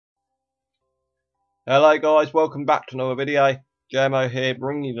Hello guys, welcome back to another video. JMO here,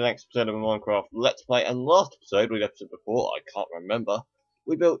 bringing you the next episode of Minecraft Let's Play. And last episode, we episode before, I can't remember,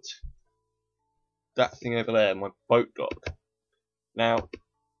 we built that thing over there, my boat dock. Now,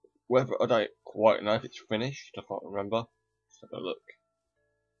 whether I don't quite know if it's finished, I can't remember. Let's have a look.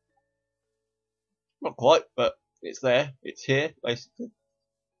 Not quite, but it's there, it's here, basically.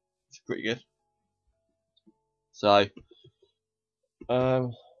 It's pretty good. So,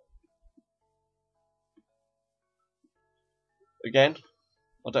 again,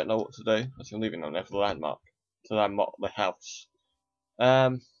 I don't know what to do. I'm leaving on there for the landmark, to landmark the house.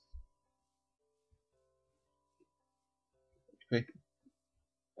 Okay.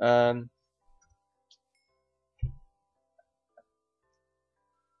 I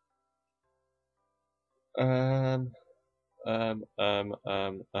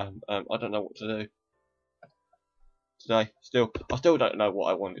don't know what to do today. I still don't know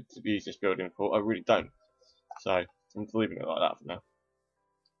what I wanted to use this building for. I really don't. So I'm just leaving it like that for now.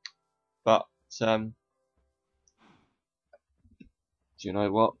 But do you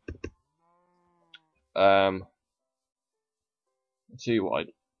know what? I'll tell you what.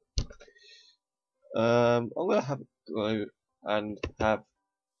 I'm gonna have a go and have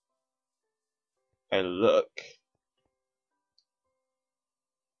a look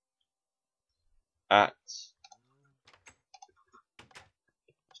at.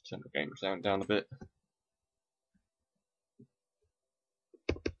 Let's turn the game sound down a bit.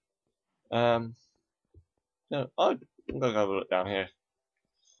 No, I'm gonna have a look down here.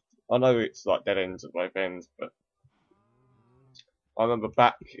 I know it's like dead ends at both ends, but I remember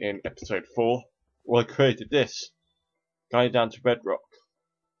back in episode 4 when I created this, going down to bedrock.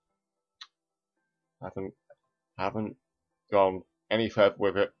 Haven't gone any further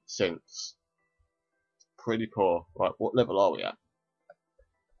with it since. Pretty poor. Right, what level are we at?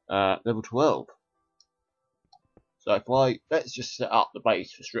 Level 12. So if let's just set up the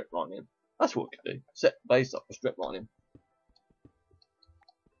base for strip mining. That's what we could do. Set the base up for strip mining.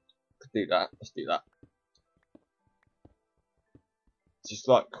 Could do that. Let's do that. Just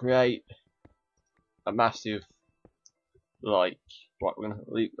like create a massive, like, right, we're gonna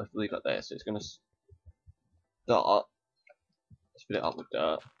leave that there. So it's gonna start. Let's fill it up with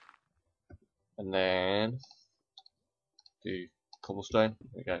dirt, and then do cobblestone.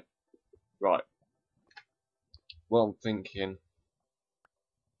 There we go. Right. Well, I'm thinking.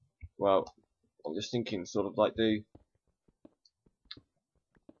 Well, I'm just thinking, sort of like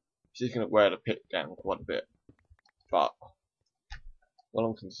she's gonna wear the pit down quite a bit, but what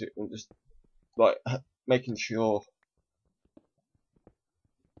I'm just like making sure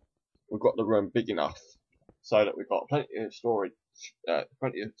we've got the room big enough so that we've got plenty of storage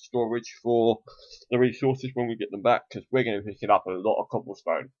for the resources when we get them back, because we're going to be picking up a lot of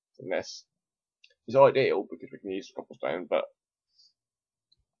cobblestone from this. It's ideal because we can use cobblestone, but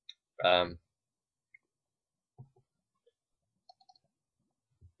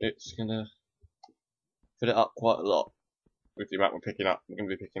it's gonna fill it up quite a lot with the amount we're going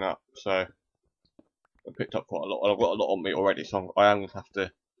to be picking up. So I picked up quite a lot, and I've got a lot on me already, so I am going to have to.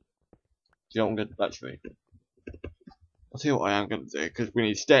 Do you know what I'm going to actually? I'll tell you what I am going to do, because we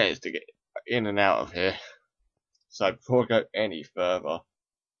need stairs to get in and out of here. So before I go any further,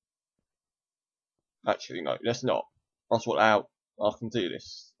 actually no, let's not. I'll sort out. I can do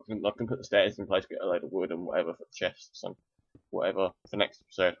this. I can put the stairs in place, get a load of wood and whatever for chests and whatever for next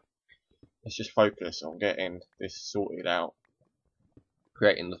episode. Let's just focus on getting this sorted out.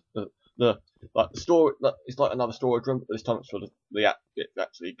 Creating the store. It's like another storage room, but this time it's for it's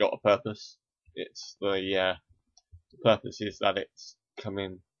actually got a purpose. It's the purpose is that it's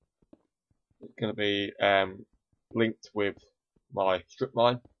going to be linked with my strip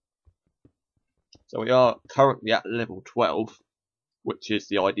mine. So we are currently at level 12, which is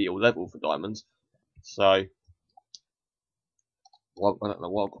the ideal level for diamonds. So well, I don't know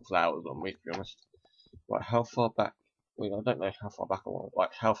why I've got flowers on me, to be honest. Right, how far back? Well, I don't know how far back I want.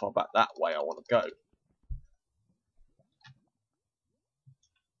 Like how far back that way I want to go.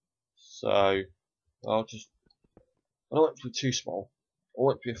 So I don't want it to be too small. I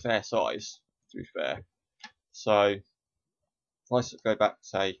want it to be a fair size, to be fair. So if I go back to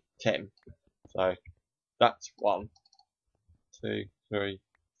say 10, so that's 1, 2, 3,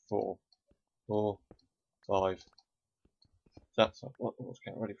 4, 4, 5. That's what's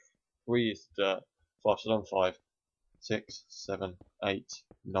getting ready. 3 is dirt. 5 is on 5. 6, 7, 8,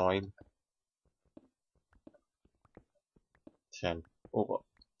 9, 10. Oh, what?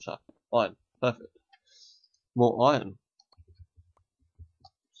 So, iron. Perfect. More iron.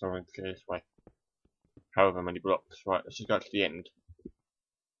 So I'm going to go this way. However many blocks. Right, let's just go to the end.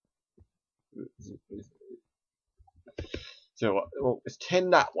 So what? Well, it's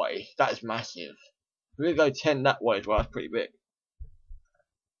 10 that way. That is massive. If we go 10 that way as well, that's pretty big.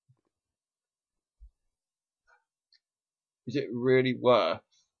 Is it really worth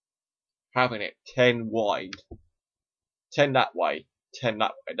having it 10 wide? 10 that way, 10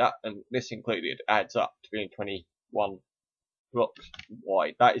 that way. That and this included adds up to being 21 blocks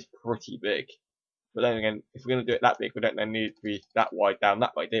wide. That is pretty big. But then again, if we're going to do it that big, we don't then need to be that wide down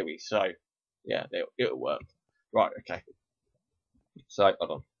that way, do we? So, yeah, it'll work. Right, okay. So,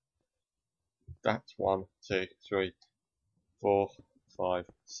 hold on. That's 1, 2, 3, 4, 5,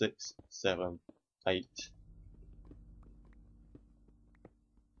 6, 7, 8,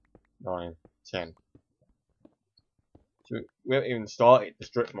 9, 10. So we haven't even started the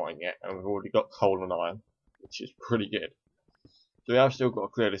strip mine yet, and we've already got coal and iron, which is pretty good. So we have still got to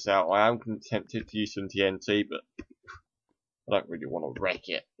clear this out. I am tempted to use some TNT, but I don't really want to wreck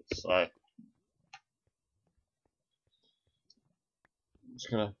it. So I'm just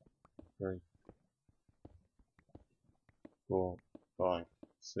gonna 3, 4, 5,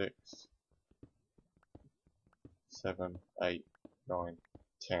 6, 7, 8, 9,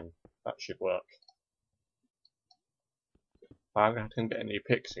 10. That should work. I'm going to get a new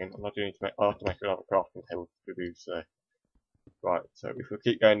pick soon, and I do need to make. I have to make another crafting table to do so. Right, so if we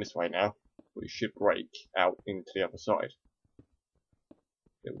keep going this way now, we should break out into the other side.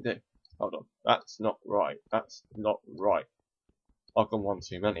 Here we do. Hold on, that's not right. That's not right. I've got one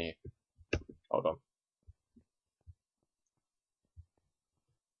too many. Hold on.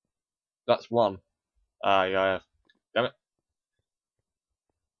 That's one. Yeah. Damn it.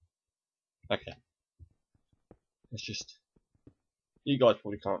 Okay. It's just. You guys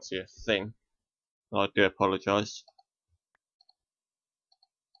probably can't see a thing. I do apologise.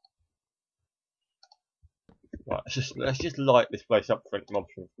 Right, let's just light this place up for mobs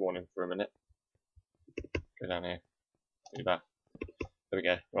from spawning for a minute. Go down here. Do that. There we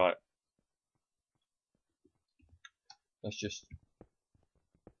go. Right. Let's just.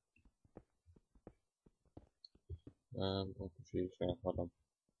 I'm confused now. Hold on.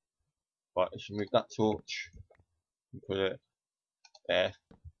 Right, let's move that torch and put it there.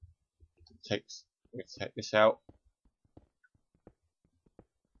 Let's take this out.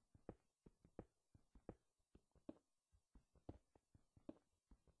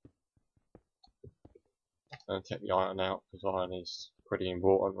 And take the iron out, because iron is pretty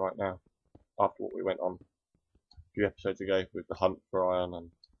important right now. After what we went on a few episodes ago with the hunt for iron and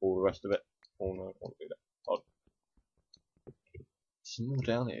all the rest of it. Oh no, I can't do that. Oh. Some more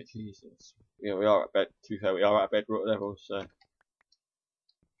down here, Jesus. Yeah, we are at bed. To be fair, we are at bedrock level, so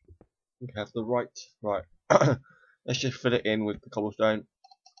we have the right. Let's just fill it in with the cobblestone.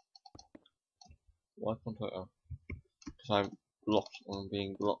 Why can't I? Oh. Because I'm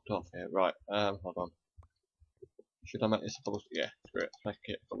being blocked off here. Right, hold on. Should I make this a cobblestone? Yeah, screw it. Let's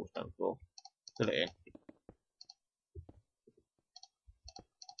make it a cobblestone floor. Fill it in.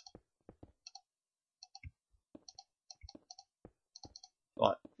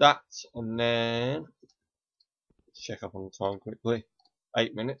 Like that, and then let's check up on the time quickly.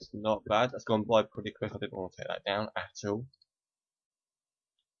 8 minutes, not bad. That's gone by pretty quick. I didn't want to take that down at all.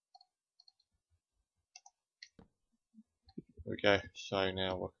 There we go. So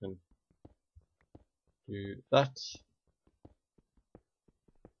now I can do that.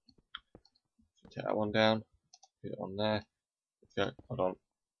 Take that one down. Put it on there. Okay, hold on.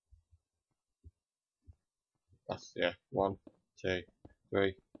 That's, yeah, 1, 2,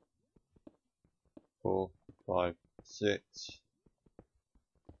 3, 4, 5, 6,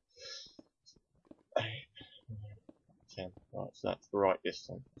 8, 9, 10. Right, so that's the right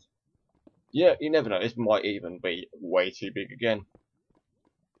distance. Yeah, you never know. This might even be way too big again.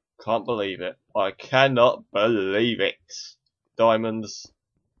 Can't believe it. I cannot believe it. Diamonds.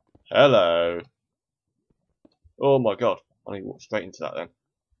 Hello. Oh my god. I need to walk straight into that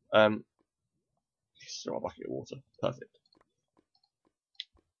then. Just throw a bucket of water. Perfect.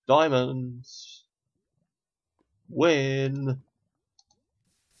 Diamonds. Win.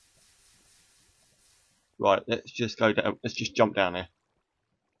 Right, let's just go down. Let's just jump down here.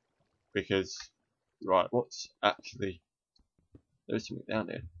 Because, right, what's actually. There's something down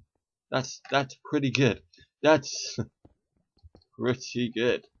here. That's pretty good. That's pretty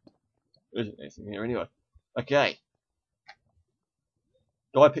good. There isn't anything here anyway. Okay.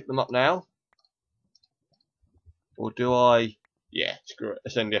 Do I pick them up now? Or do I... Yeah, screw it.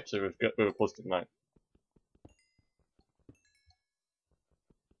 Let's end the episode with a positive note.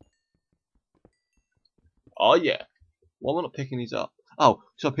 Oh yeah. Why am I not picking these up? Oh,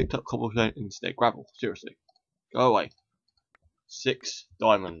 because I picked up cobblestone instead. Gravel. Seriously. Go away. 6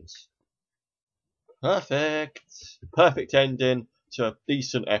 diamonds. Perfect. Perfect ending to a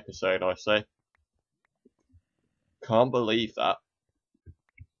decent episode, I say. Can't believe that.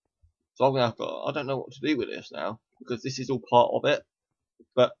 So I'm gonna have to, I don't know what to do with this now, because this is all part of it.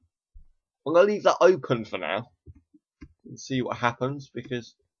 But I'm gonna leave that open for now and see what happens,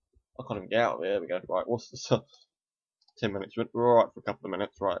 because I can't even get out of here. There we go. Right, what's the 10 minutes? We're alright for a couple of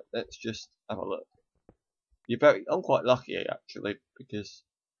minutes. Right, let's just have a look. I'm quite lucky actually, because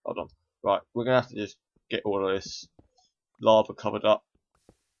hold on. Right, we're gonna have to just get all of this lava covered up,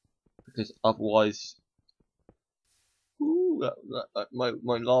 because otherwise, ooh, my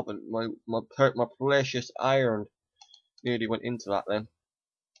lava, my precious iron nearly went into that then.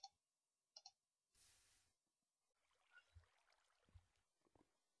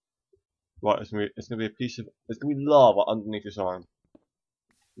 Right, it's gonna be a piece of, there's gonna be lava underneath this iron.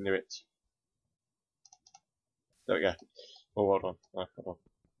 Knew it. There we go. Oh, hold on. Oh, hold on.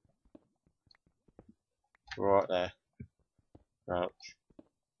 Right there. Ouch.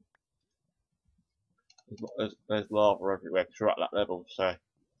 There's lava everywhere because we're at that level, so.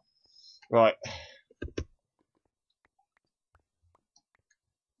 Right.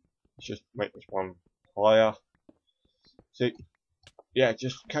 Let's just make this one higher. See? Yeah,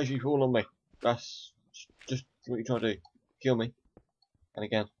 just casually fall on me. That's just what you're trying to do. Kill me. And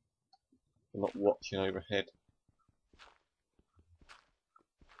again, I'm not watching overhead.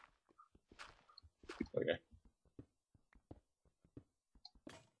 There we go.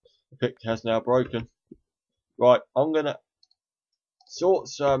 The pick has now broken. Right, I'm gonna sort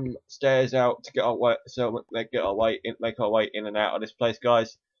some stairs out to get our way, so make our way in and out of this place,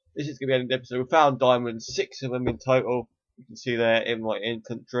 guys. This is gonna be the end of the episode. We found diamonds, 6 of them in total. You can see there in my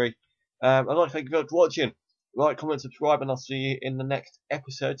inventory. I'd like to thank you for watching. Like, comment, subscribe, and I'll see you in the next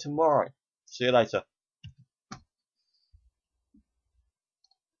episode tomorrow. See you later.